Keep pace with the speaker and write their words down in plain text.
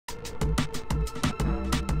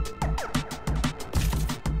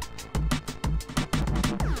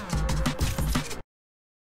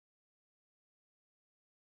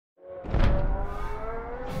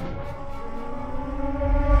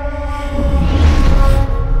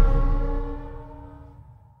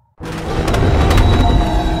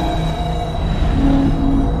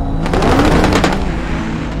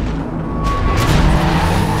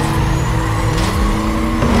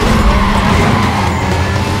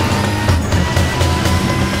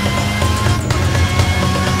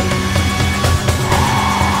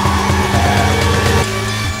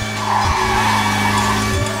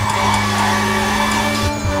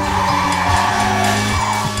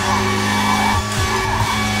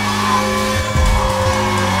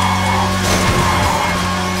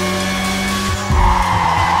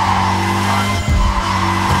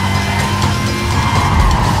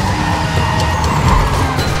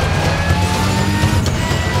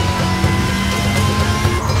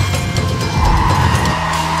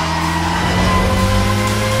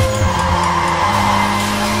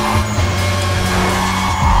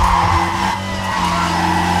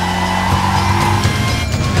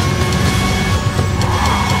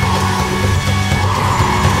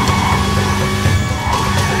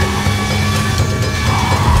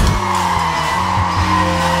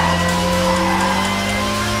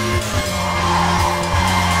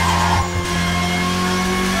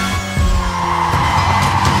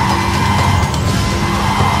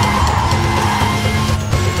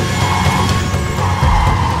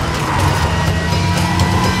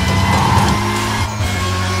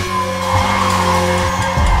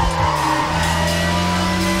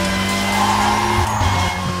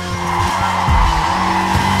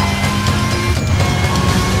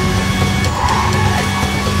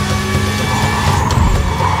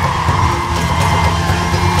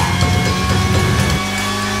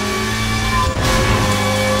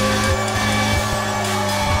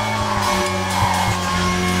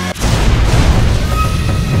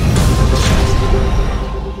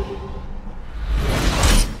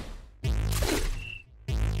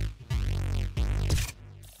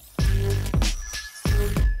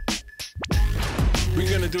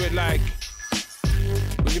do it like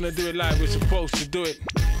we're supposed to do it.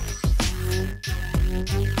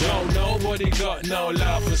 No, nobody got no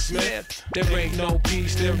love for Smith. There ain't no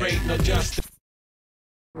peace, there ain't no justice.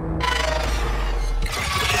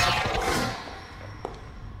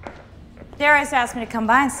 Darius asked me to come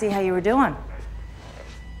by and see how you were doing.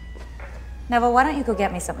 Neville, why don't you go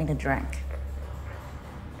get me something to drink?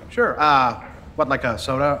 Sure, what, like a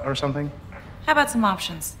soda or something? How about some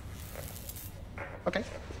options? Okay.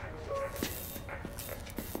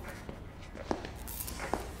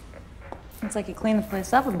 Looks like you cleaned the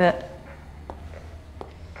place up a bit.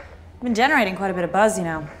 You've been generating quite a bit of buzz, you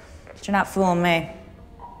know. But you're not fooling me.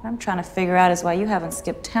 What I'm trying to figure out is why you haven't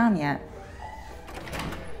skipped town yet.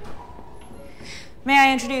 May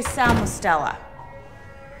I introduce Sal Mustella?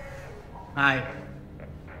 Hi.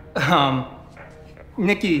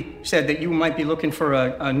 Nikki said that you might be looking for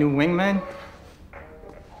a new wingman.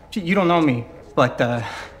 You don't know me, but, well,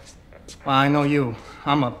 I know you.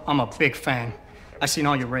 I'm a big fan. I've seen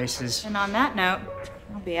all your races. And on that note,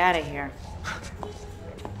 I'll be out of here.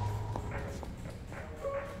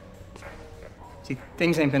 See,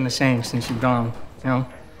 things ain't been the same since you've gone, you know?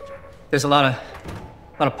 There's a lot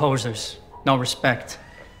of posers, no respect.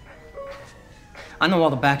 I know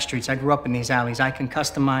all the back streets. I grew up in these alleys. I can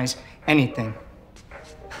customize anything.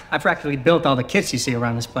 I've practically built all the kits you see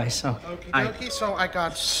around this place, so... Okie dokie, so I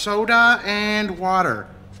got soda and water.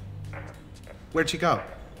 Where'd you go?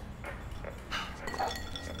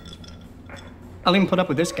 I'll even put up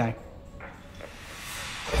with this guy.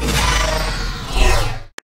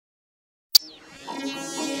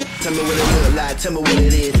 Tell me what it look like, tell me what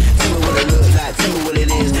it is, tell me what it look like.